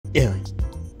Ellie,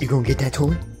 you gonna get that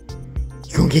toy?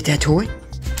 You gonna get that toy?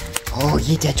 Oh,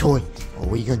 get that toy. Oh,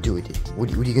 what are you gonna do with it? What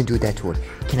are you gonna do with that toy?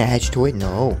 Can I hatch toy?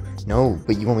 No,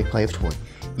 but you want me to play with toy.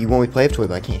 You want me to play with toy,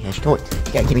 but I can't hatch toy.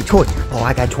 You gotta give me toy. Oh,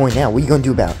 I got toy now. What are you gonna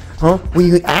do about it? Huh? What are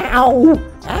you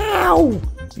Ow!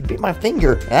 You bit my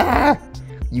finger. Ah!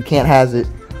 You can't has it.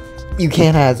 You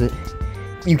can't has it.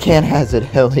 You can't has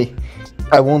it, Ellie.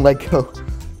 I won't let go.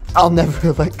 I'll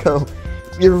never let go.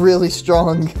 You're really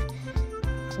strong.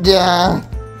 Yeah.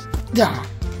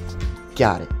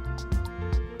 Got it.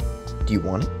 Do you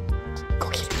want it? Go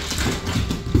get it.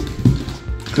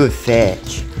 Good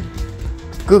fetch.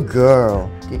 Good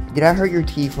girl. Did I hurt your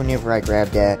teeth whenever I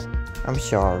grabbed that? I'm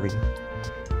sorry.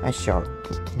 I'm sorry.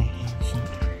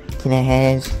 Can I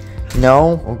have?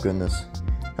 No? Oh goodness.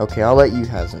 Okay, I'll let you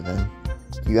have it then.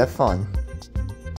 You have fun.